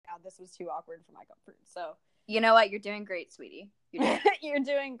this was too awkward for my comfort. So you know what? You're doing great, sweetie. You're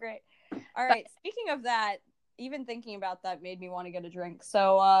doing great. All right. Speaking of that, even thinking about that made me want to get a drink.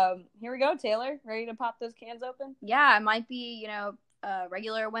 So here we go, Taylor. Ready to pop those cans open? Yeah, it might be, a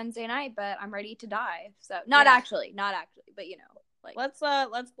regular Wednesday night, but I'm ready to dive. So not actually, but like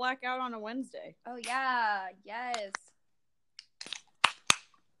let's black out on a Wednesday. Oh yeah, yes.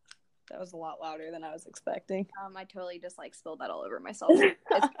 That was a lot louder than I was expecting. I totally just spilled that all over myself.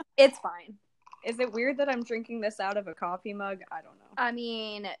 It's fine. Is it weird that I'm drinking this out of a coffee mug? I don't know. I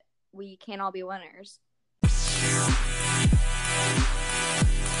mean, we can't all be winners.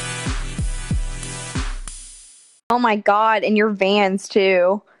 Oh my god, and your Vans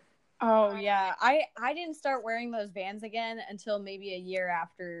too. Oh yeah, I didn't start wearing those Vans again until maybe a year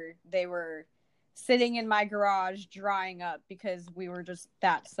after they were sitting in my garage drying up because we were just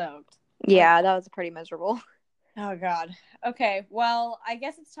that soaked. Yeah, that was pretty miserable. Oh god. Okay, well, I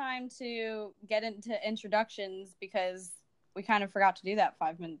guess it's time to get into introductions because we kind of forgot to do that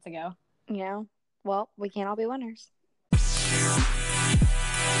 5 minutes ago. Yeah. Well, we can't all be winners.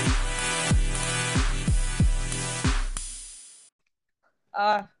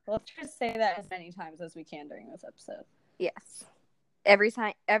 Let's try to say that as many times as we can during this episode. Yes. Every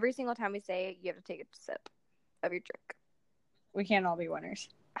single time we say it, you have to take a sip of your drink. We can't all be winners.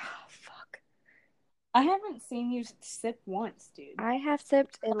 Oh, fuck. I haven't seen you sip once, dude. I have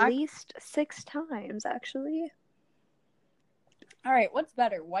sipped at least 6 times, actually. All right, what's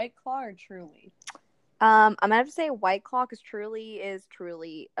better, White Claw or Truly? I'm gonna have to say White Claw because Truly is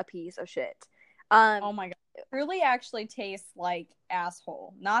truly a piece of shit. Oh my god. Truly actually tastes like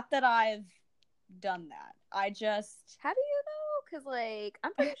asshole. Not that I've done that. How do you know? Because,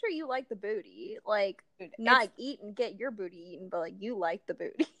 I'm pretty sure you like the booty. Dude, not get your booty eaten, but, you like the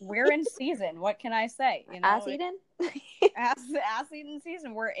booty. We're in season. What can I say? Ass eaten? Ass eaten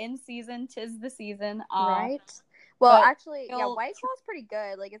season. We're in season. 'Tis the season. Right? Well, actually, White Claw's pretty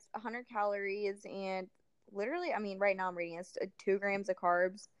good. It's 100 calories and literally, right now I'm reading it's 2 grams of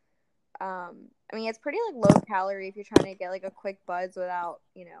carbs. It's pretty low calorie if you're trying to get a quick buzz without,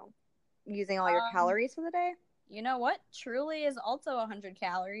 using all your calories for the day. You know what? Truly is also 100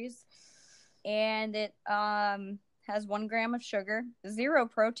 calories, and it has 1 gram of sugar, 0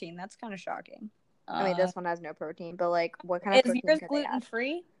 protein. That's kind of shocking. This one has no protein, but what kind of protein? Is yours gluten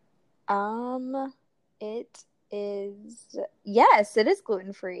free? It is. Yes, it is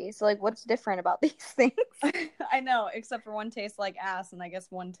gluten free. So what's different about these things? I know, except for one tastes like ass, and I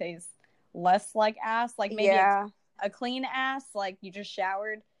guess one tastes less like ass. Maybe a clean ass, you just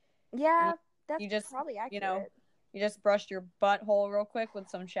showered. Yeah, that's probably accurate. You just brushed your butthole real quick with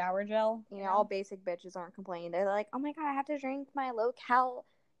some shower gel. All basic bitches aren't complaining. They're like, oh my god, I have to drink my low cal,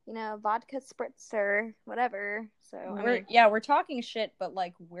 vodka spritz or whatever. So we're talking shit, but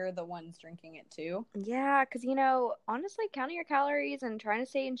we're the ones drinking it too. Yeah, because honestly, counting your calories and trying to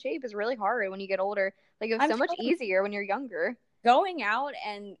stay in shape is really hard when you get older. It was so much easier when you're younger. Going out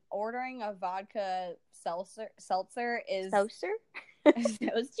and ordering a vodka seltzer is seltzer. I'm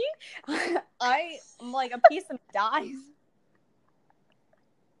like a piece of dice.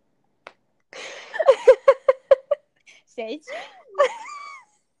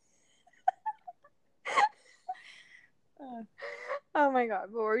 Oh my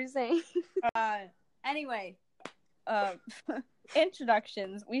god, what were you saying? Anyway,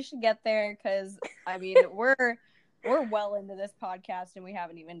 introductions. We should get there because we're well into this podcast and we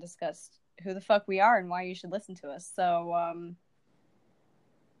haven't even discussed who the fuck we are and why you should listen to us. So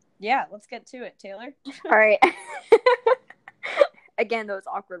yeah, let's get to it, Taylor. All right. Again, those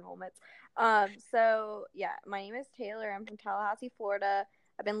awkward moments. So yeah, my name is Taylor. I'm from Tallahassee, Florida.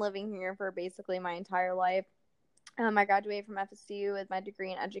 I've been living here for basically my entire life. I graduated from FSU with my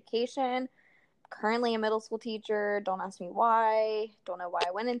degree in education. Currently a middle school teacher. Don't ask me why. Don't know why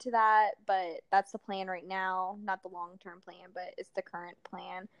I went into that, but that's the plan right now. Not the long-term plan, but it's the current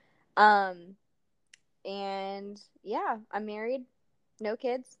plan. And yeah, I'm married. No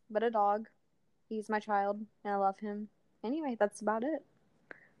kids, but a dog. He's my child, and I love him. Anyway, that's about it.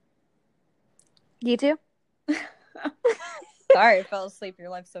 You too? Sorry, I fell asleep. Your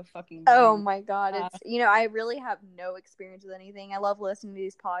life's so fucking boring. Oh my god, it's I really have no experience with anything. I love listening to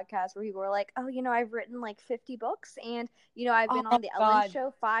these podcasts where people are like, oh, I've written 50 books, and I've been on the Ellen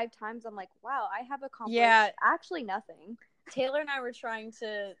Show 5 times. I'm like, wow, I have accomplished actually nothing. Taylor and I were trying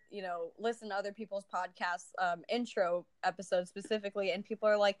to, listen to other people's podcasts, intro episodes specifically, and people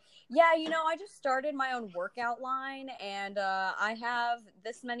are like, yeah, I just started my own workout line, and I have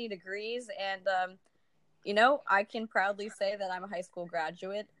this many degrees, and I can proudly say that I'm a high school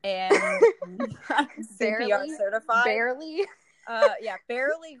graduate and I'm CPR certified. Barely. Yeah,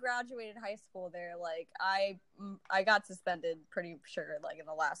 barely graduated high school there. Like I got suspended pretty sure like in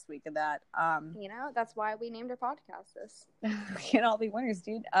the last week of that. You know, that's why we named our podcast this. We can all be winners,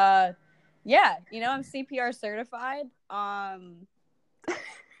 dude. Yeah, you know, I'm CPR certified.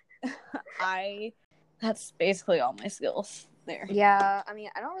 That's basically all my skills there. Yeah, I mean,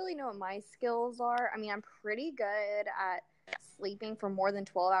 I don't really know what my skills are. I mean, I'm pretty good at sleeping for more than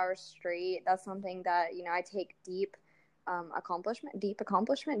 12 hours straight. That's something that, you know, I take deep penetration.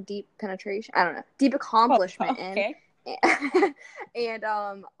 I don't know, deep accomplishment okay. in. And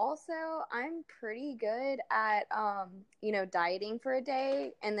also I'm pretty good at you know, dieting for a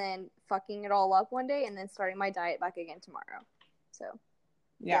day and then fucking it all up one day and then starting my diet back again tomorrow. So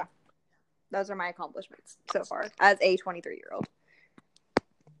yeah. Those are my accomplishments so far as a 23-year-old.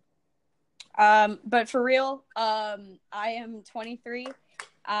 But for real, I am 23.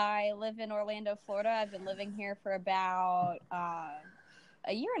 I live in Orlando, Florida. I've been living here for about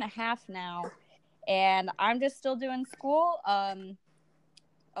a year and a half now, and I'm just still doing school.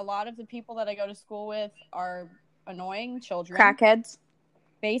 A lot of the people that I go to school with are annoying children, Crackheads,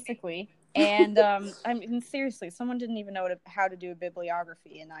 basically. And I mean, seriously, someone didn't even know how to do a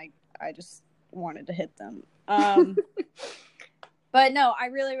bibliography, and I just wanted to hit them. But no, I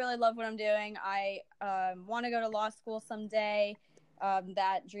really, really love what I'm doing. I want to go to law school someday.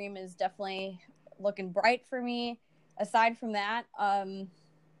 That dream is definitely looking bright for me. Aside from that,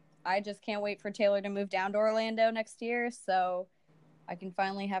 I just can't wait for Taylor to move down to Orlando next year so I can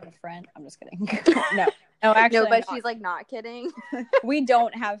finally have a friend. I'm just kidding. No, actually, no, but she's like not kidding. We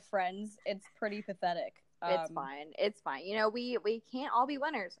don't have friends. It's pretty pathetic. It's fine. It's fine. You know, we can't all be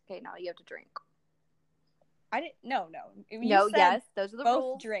winners. Okay, now you have to drink. I didn't. No. No, yes, those are the both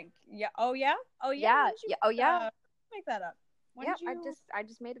rules. Drink. Yeah. Oh yeah. Yeah. Oh yeah. Make that up. Yeah. I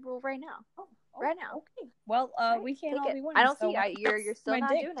just made the rule right now. Oh, right now. Okay. Well, right. We can't Take all it. be winners. I don't see. You're still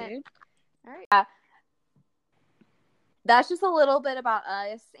not doing dude. it. All right. That's just a little bit about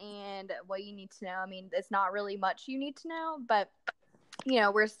us and what you need to know. I mean, it's not really much you need to know, but you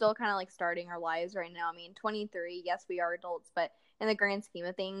know, we're still kind of like starting our lives right now. I mean, 23, yes, we are adults, but in the grand scheme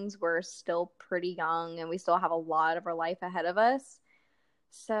of things, we're still pretty young and we still have a lot of our life ahead of us.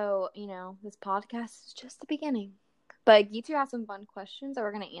 So, you know, this podcast is just the beginning. But Gitu has some fun questions that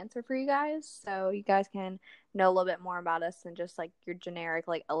we're going to answer for you guys. So you guys can know a little bit more about us than just like your generic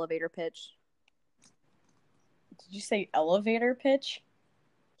like elevator pitch. Did you say elevator pitch?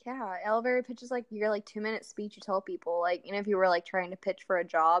 Yeah, elevator pitch is like your like 2-minute speech you tell people. Like, you know, if you were like trying to pitch for a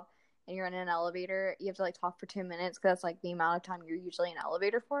job and you're in an elevator, you have to like talk for 2 minutes because that's like the amount of time you're usually in an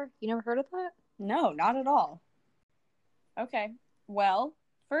elevator for. You never heard of that? No, not at all. Okay. Well,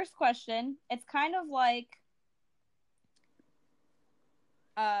 first question. It's kind of like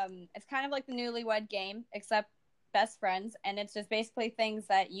the Newlywed Game, except best friends, and it's just basically things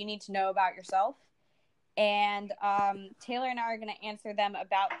that you need to know about yourself. And Taylor and I are going to answer them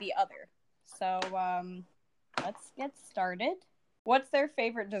about the other. So let's get started. What's their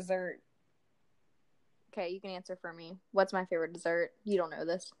favorite dessert? Okay, you can answer for me. What's my favorite dessert? You don't know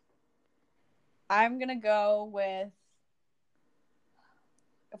this. I'm going to go with,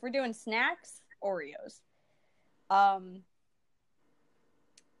 if we're doing snacks, Oreos.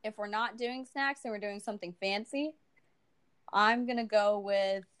 If we're not doing snacks and we're doing something fancy, I'm going to go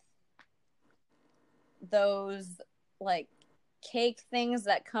with those like cake things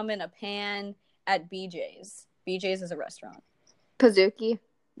that come in a pan at BJ's. BJ's is a restaurant. Pizookie?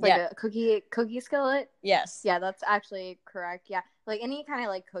 Like a cookie skillet? Yes. Yeah, that's actually correct. Yeah. Like any kind of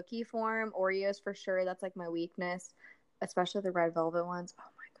like cookie form, Oreos for sure. That's like my weakness, especially the red velvet ones. Oh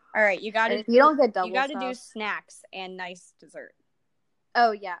my god. All right, you got to. You don't get double. You got to do snacks and nice dessert.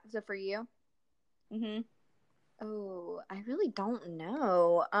 Oh yeah. So for you? Mhm. Oh, I really don't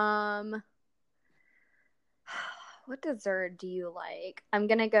know. What dessert do you like? I'm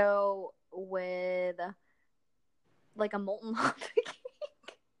gonna go with like a molten lava cake.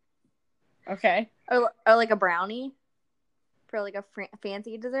 Okay. Or like a brownie for like a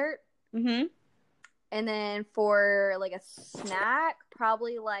fancy dessert. Mhm. And then for like a snack,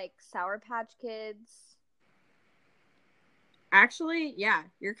 probably like Sour Patch Kids. Actually, yeah,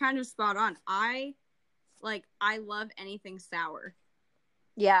 you're kind of spot on. I love anything sour.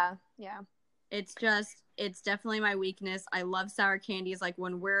 Yeah. It's definitely my weakness. I love sour candies. Like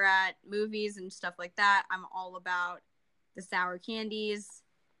when we're at movies and stuff like that, I'm all about the sour candies.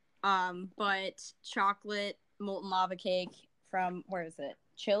 But chocolate molten lava cake from, where is it?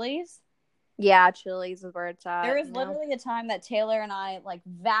 Chili's? Yeah, Chili's is where it's at. There was literally a time that Taylor and I like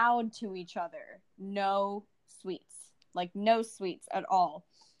vowed to each other no sweets. Like no sweets at all.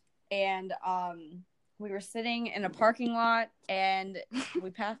 And we were sitting in a parking lot and we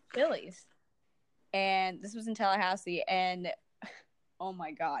passed Chili's. And this was in Tallahassee. And oh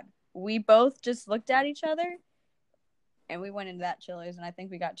my God, we both just looked at each other and we went into that Chili's. And I think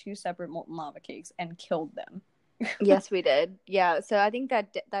we got 2 separate molten lava cakes and killed them. Yes, we did. Yeah. So I think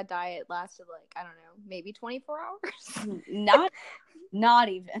that diet lasted like, I don't know, maybe 24 hours. Not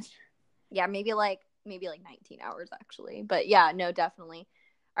even. Yeah, maybe like 19 hours actually. But yeah, no, definitely.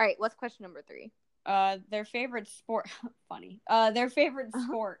 All right, what's question number 3? Their favorite sport. Funny. Their favorite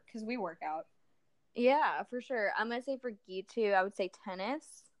sport, because we work out. Yeah, for sure. I'm gonna say for Gitu, I would say tennis.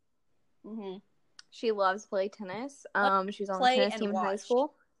 Mm-hmm. She loves to play tennis. She was on the Play tennis and team in high watch.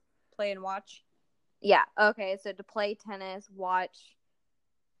 school. Play and watch. Yeah. Okay. So to play tennis, watch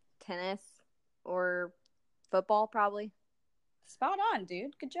tennis or football, probably. Spot on,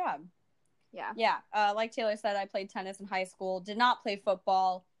 dude. Good job. Yeah. Yeah. Like Taylor said, I played tennis in high school. Did not play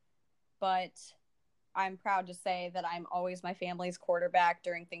football, but I'm proud to say that I'm always my family's quarterback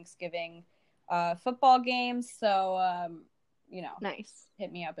during Thanksgiving football games. So, Nice.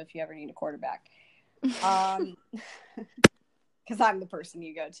 Hit me up if you ever need a quarterback. Because I'm the person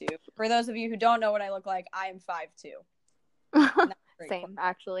you go to. For those of you who don't know what I look like, I am 5'2". Same,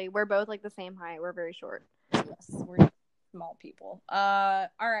 actually. We're both like the same height. We're very short. Yes, we're small people. All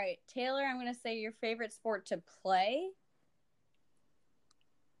right, Taylor, I'm going to say your favorite sport to play.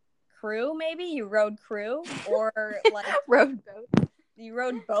 Crew, maybe? You rode crew? Or like rode boats. You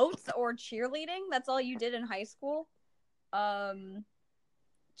rode boats or cheerleading? That's all you did in high school? To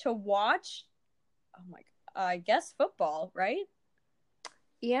watch? Oh my God. I guess football, right?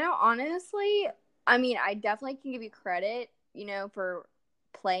 Honestly, I mean, I definitely can give you credit, for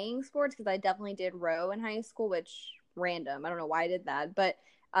playing sports, because I definitely did row in high school, which random. I don't know why I did that, but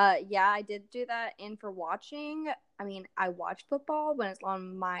yeah, I did do that. And for watching, I mean, I watch football when it's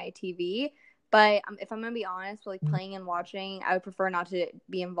on my TV, but if I'm gonna be honest, like playing and watching, I would prefer not to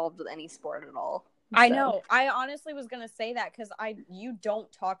be involved with any sport at all. I know. I honestly was gonna say that because you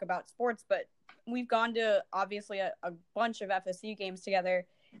don't talk about sports, but we've gone to obviously a bunch of FSU games together,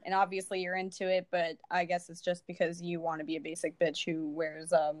 and obviously you're into it. But I guess it's just because you want to be a basic bitch who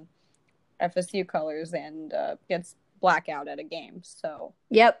wears FSU colors and gets blackout at a game. So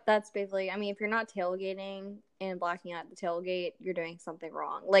yep, that's basically. I mean, if you're not tailgating and blacking out the tailgate, you're doing something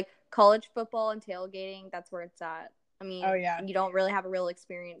wrong. Like college football and tailgating, that's where it's at. I mean, oh, yeah. You don't really have a real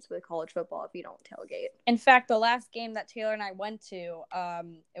experience with college football if you don't tailgate. In fact, the last game that Taylor and I went to,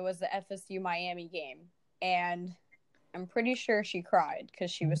 it was the FSU Miami game, and I'm pretty sure she cried because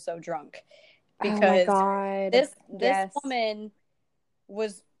she was so drunk. Because oh my God. this woman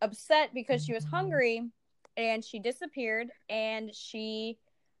was upset because she was hungry, and she disappeared, and she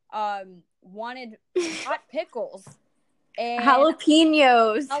wanted hot pickles and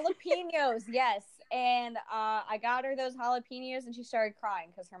jalapenos. Yes. And I got her those jalapenos, and she started crying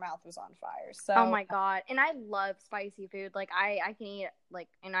because her mouth was on fire. So, oh my God. And I love spicy food. Like I can eat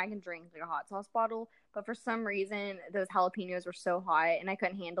and I can drink like a hot sauce bottle, but for some reason those jalapenos were so hot and I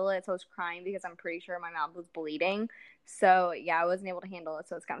couldn't handle it, so I was crying because I'm pretty sure my mouth was bleeding. So yeah, I wasn't able to handle it,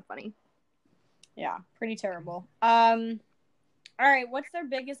 so it's kind of funny. Yeah, pretty terrible. All right, what's their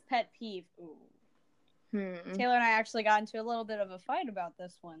biggest pet peeve? Ooh. Taylor and I actually got into a little bit of a fight about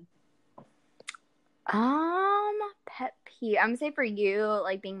this one. Pet peeve. I'm gonna say for you,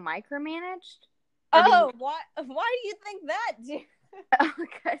 like being micromanaged. Oh, why do you think that, dude?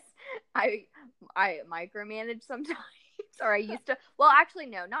 Because I micromanage sometimes, or I used to. Well, actually,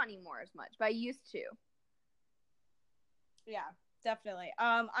 no, not anymore as much, but I used to. Yeah, definitely.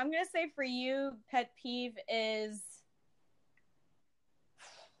 I'm gonna say for you, pet peeve is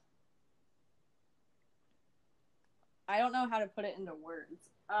I don't know how to put it into words.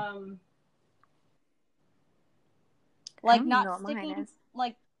 Like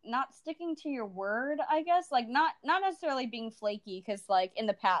not sticking to your word, I guess. Like not necessarily being flaky, because like in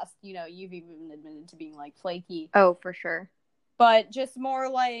the past, you've even admitted to being like flaky. Oh, for sure. But just more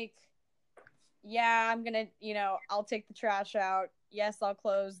like, yeah, I'm gonna, I'll take the trash out. Yes, I'll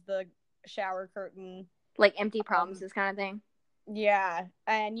close the shower curtain. Like empty promises kind of thing. Yeah,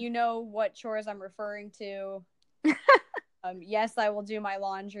 and you know what chores I'm referring to. Yes, I will do my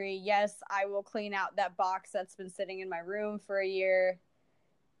laundry. Yes, I will clean out that box that's been sitting in my room for a year.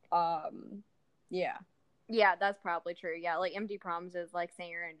 Yeah. Yeah, that's probably true. Yeah, like empty promises, like saying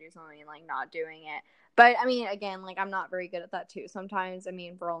you're going to do something and like not doing it. But I mean, again, like I'm not very good at that too. Sometimes, I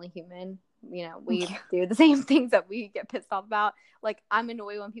mean, we're only human. We do the same things that we get pissed off about. Like I'm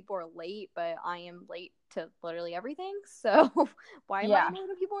annoyed when people are late, but I am late to literally everything. So why am I annoyed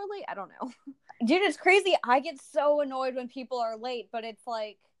when people are late? I don't know. Dude, it's crazy. I get so annoyed when people are late, but it's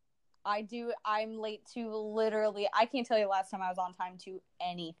like I'm late to literally, I can't tell you the last time I was on time to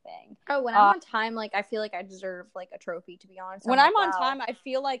anything. Oh, when I'm on time, like, I feel like I deserve, like, a trophy, to be honest. When I'm on time, I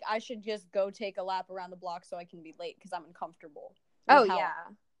feel like I should just go take a lap around the block so I can be late because I'm uncomfortable. Oh, yeah.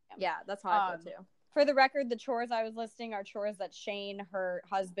 Yeah, that's how I feel, too. For the record, the chores I was listing are chores that Shane, her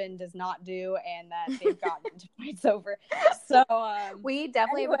husband, does not do and that they've gotten into fights over. So, we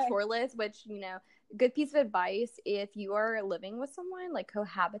definitely have a chore list, which, you know, good piece of advice if you are living with someone, like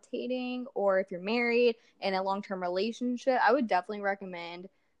cohabitating, or if you're married in a long-term relationship, I would definitely recommend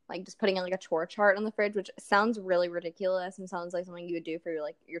like just putting in like a chore chart on the fridge, which sounds really ridiculous and sounds like something you would do for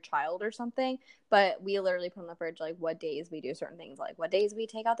your child or something. But we literally put on the fridge like what days we do certain things, like what days we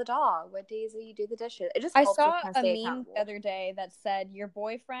take out the dog, what days we do the dishes. It just helps. I saw a meme the other day that said your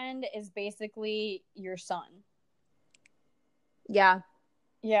boyfriend is basically your son. Yeah.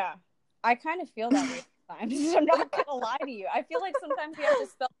 Yeah. I kind of feel that way sometimes. I'm not gonna lie to you. I feel like sometimes you have to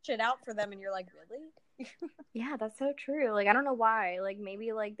spell shit out for them and you're like, really? Yeah, that's so true. Like, I don't know why. Like,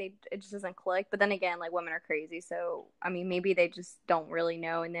 maybe like it just doesn't click. But then again, like, women are crazy. So I mean, maybe they just don't really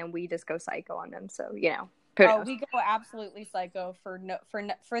know, and then we just go psycho on them. So, you know. We go absolutely psycho for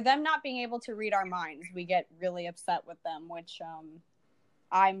them not being able to read our minds. We get really upset with them, which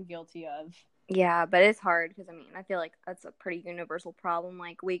I'm guilty of. Yeah, but it's hard because, I mean, I feel like that's a pretty universal problem.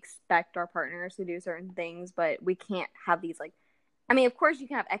 Like, we expect our partners to do certain things, but we can't have these, like, I mean, of course you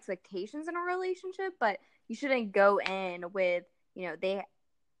can have expectations in a relationship, but you shouldn't go in with, you know,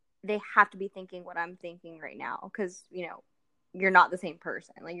 they have to be thinking what I'm thinking right now because, you know, you're not the same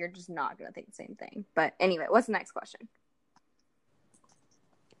person. Like, you're just not going to think the same thing. But anyway, what's the next question?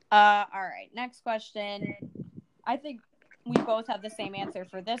 All right, next question. I think we both have the same answer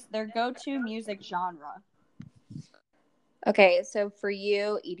for this. Their go-to music genre. Okay, so for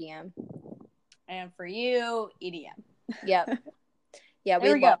you, EDM. And for you, EDM. Yep. Yeah,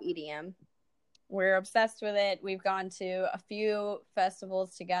 we love EDM. We're obsessed with it. We've gone to a few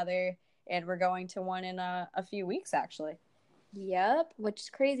festivals together, and we're going to one in a few weeks, actually. Yep, which is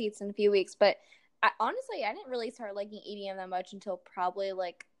crazy. It's in a few weeks. But honestly, I didn't really start liking EDM that much until probably,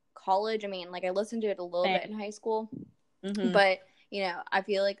 like, college. I mean, like, I listened to it a little bit in high school. Mm-hmm. But, you know, I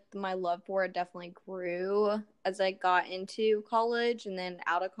feel like my love for it definitely grew as I got into college and then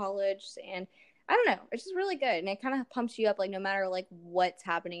out of college. And I don't know, it's just really good. And it kind of pumps you up, like, no matter, like, what's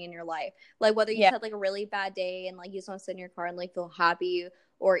happening in your life. Like, whether you had, like, a really bad day and, like, you just want to sit in your car and, like, feel happy.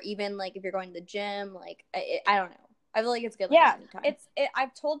 Or even, like, if you're going to the gym, like, I don't know. I feel like it's good. Yeah,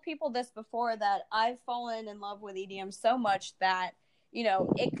 I've told people this before that I've fallen in love with EDM so much that, you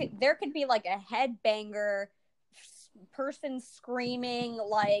know, there could be, like, a headbanger person screaming,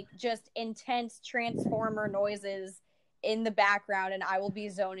 like, just intense transformer noises in the background, and I will be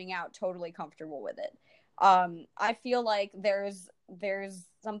zoning out, totally comfortable with it. I feel like there's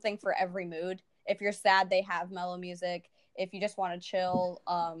something for every mood. If you're sad, they have mellow music. If you just want to chill,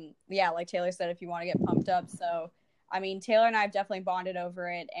 like Taylor said, if you want to get pumped up. So, I mean, Taylor and I have definitely bonded over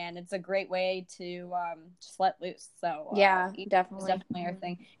it, and it's a great way to just let loose. So yeah, definitely. It's definitely our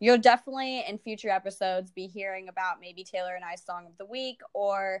thing. You'll definitely in future episodes be hearing about maybe Taylor and I's song of the week,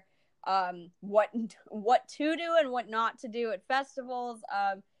 or what to do and what not to do at festivals.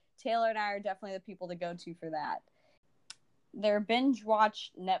 Taylor and I are definitely the people to go to for that. Their binge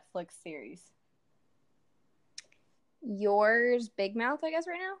watch Netflix series. Yours, Big Mouth, I guess,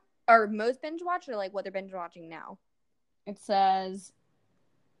 right now, or most binge watch, or like what they're binge watching now. It says,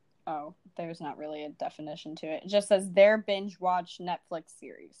 there's not really a definition to it. It just says their binge watch Netflix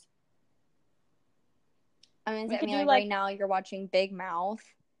series. I mean, like right now you're watching Big Mouth,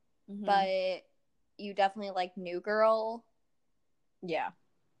 mm-hmm. but you definitely like New Girl. Yeah.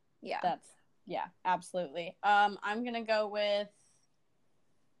 Absolutely. I'm gonna go with.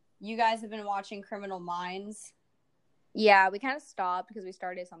 You guys have been watching Criminal Minds. Yeah, we kind of stopped because we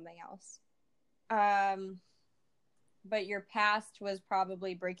started something else. But your past was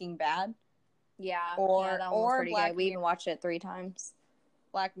probably Breaking Bad. Yeah, that one was pretty good. We even watched it 3 times.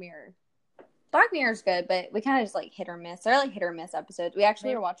 Black Mirror. Black Mirror's good, but we kind of just like hit or miss. They're like hit or miss episodes. We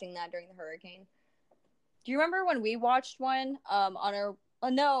actually were watching that during the hurricane. Do you remember when we watched one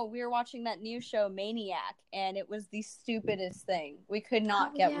we were watching that new show Maniac, and it was the stupidest thing. We could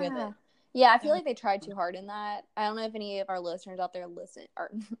not get with it. Yeah, I feel like they tried too hard in that. I don't know if any of our listeners out there listen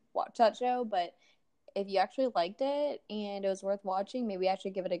or watch that show, but if you actually liked it and it was worth watching, maybe I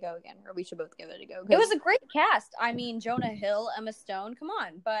should give it a go again, or we should both give it a go. It was a great cast. I mean, Jonah Hill, Emma Stone, come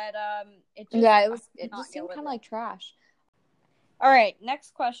on. But it just seemed kind of like trash. All right,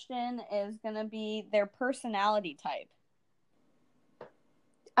 next question is going to be their personality type.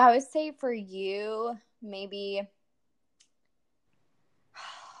 I would say for you, maybe,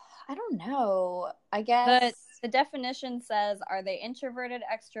 I don't know. I guess The definition says, are they introverted,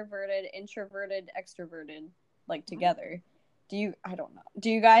 extroverted, like together? I don't know. Do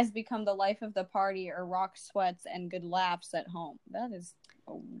you guys become the life of the party or rock sweats and good laughs at home? That is.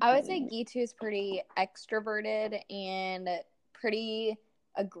 I would say Gitu is pretty extroverted and pretty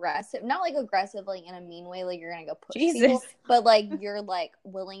aggressive. Not like aggressive, like in a mean way, like you're gonna go push people, but like you're like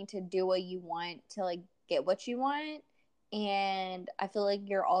willing to do what you want to like get what you want. And I feel like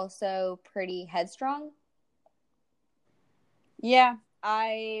you're also pretty headstrong. Yeah,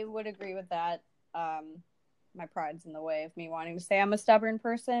 I would agree with that. My pride's in the way of me wanting to say I'm a stubborn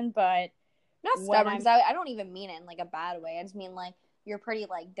person, but not stubborn, because I don't even mean it in like a bad way. I just mean like you're pretty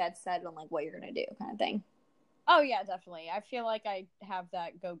like dead set on like what you're gonna do kind of thing. Oh yeah, definitely. I feel like I have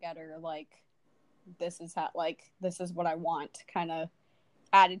that go-getter, like this is what I want kind of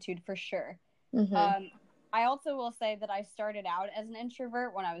attitude for sure. Mm-hmm. I also will say that I started out as an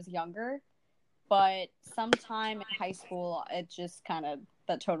introvert when I was younger, but sometime in high school it just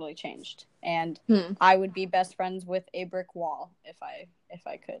that totally changed, and I would be best friends with a brick wall if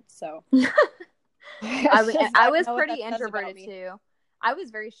I could. So I was pretty introverted too. I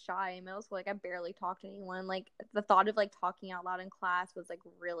was very shy in middle school. Like I barely talked to anyone. Like the thought of like talking out loud in class was like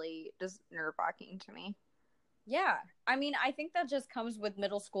really just nerve-wracking to me. Yeah, I mean, I think that just comes with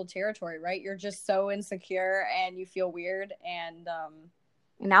middle school territory, right? You're just so insecure and you feel weird, and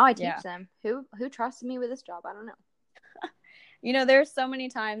now I teach them. Who trusted me with this job? I don't know. You know, there's so many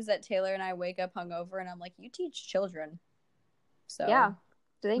times that Taylor and I wake up hungover and I'm like, you teach children. So yeah.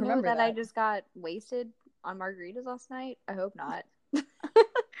 Do they know that I just got wasted on margaritas last night? I hope not.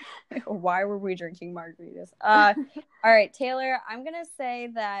 Why were we drinking margaritas? All right, Taylor, I'm going to say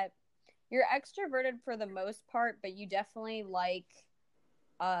that you're extroverted for the most part, but you definitely like,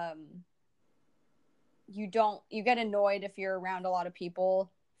 you get annoyed if you're around a lot of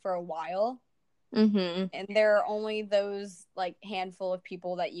people for a while. Mm-hmm. And there are only those like handful of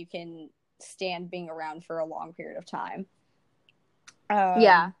people that you can stand being around for a long period of time.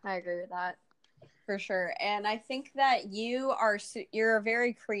 Yeah, I agree with that. For sure. And I think that you're a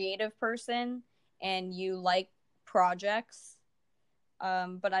very creative person and you like projects.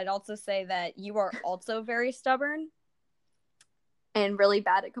 But I'd also say that you are also very stubborn. And really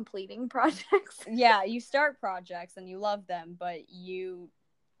bad at projects. Yeah, you start projects and you love them, but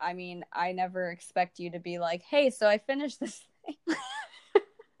I never expect you to be like, hey, so I finished this thing.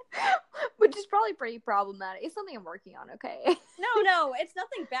 Which is probably pretty problematic. It's something I'm working on, okay? No, it's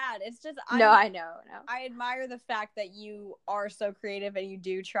nothing bad. It's just I know. I admire the fact that you are so creative and you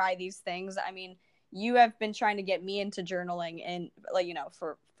do try these things. I mean, you have been trying to get me into journaling and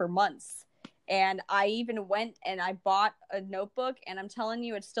for months. And I even went and I bought a notebook, and I'm telling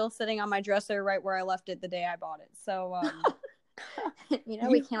you, it's still sitting on my dresser right where I left it the day I bought it. So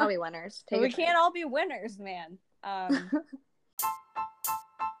we can't all be winners. We can't all be winners, man.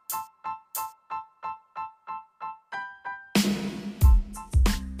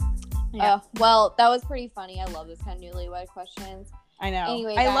 Yeah. Well, that was pretty funny. I love this kind of newlywed questions. I know.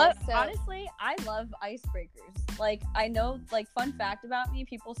 Anyway, honestly, I love icebreakers. Like, I know, like, fun fact about me,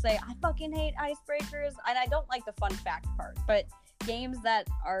 people say, I fucking hate icebreakers, and I don't like the fun fact part, but games that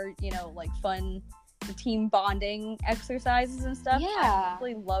are, like, fun team bonding exercises and stuff, I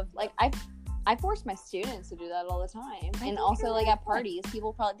really love them. Like, I force my students to do that all the time. And also, like, at parties,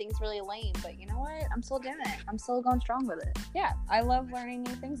 people probably think it's really lame, but you know what? I'm still doing it. I'm still going strong with it. Yeah, I love learning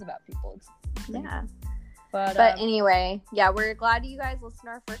new things about people. Yeah. But anyway, yeah, we're glad you guys listened to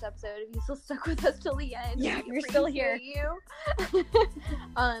our first episode. If you still stuck with us till the end, yeah, you're still here.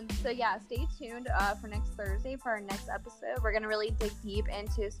 So yeah, stay tuned for next Thursday for our next episode. We're gonna really dig deep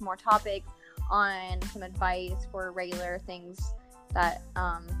into some more topics on some advice for regular things that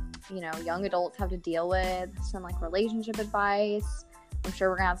young adults have to deal with. Some like relationship advice. I'm sure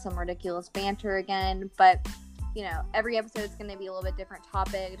we're gonna have some ridiculous banter again, but every episode is gonna be a little bit different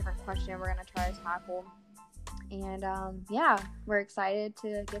topic, different question we're gonna try to tackle. And we're excited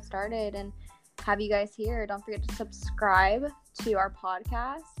to get started and have you guys here. Don't forget to subscribe to our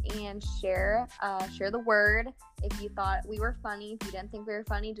podcast and share the word. If you thought we were funny, if you didn't think we were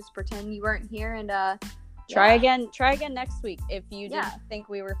funny, just pretend you weren't here and try again next week if you didn't think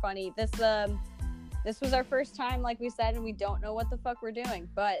we were funny. This was our first time, like we said, and we don't know what the fuck we're doing.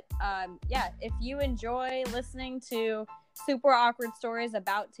 But if you enjoy listening to super awkward stories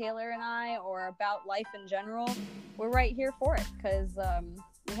about Taylor and I or about life in general, we're right here for it, because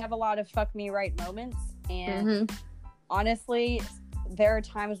we have a lot of fuck me right moments, and honestly, there are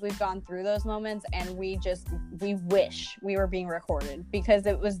times we've gone through those moments and we wish we were being recorded because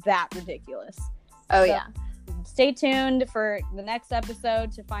it was that ridiculous. stay tuned for the next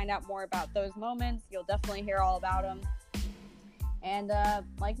episode to find out more about those moments. You'll definitely hear all about them. And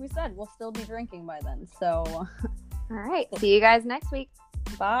like we said, we'll still be drinking by then. So, all right. See you guys next week.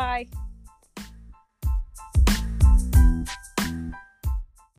 Bye.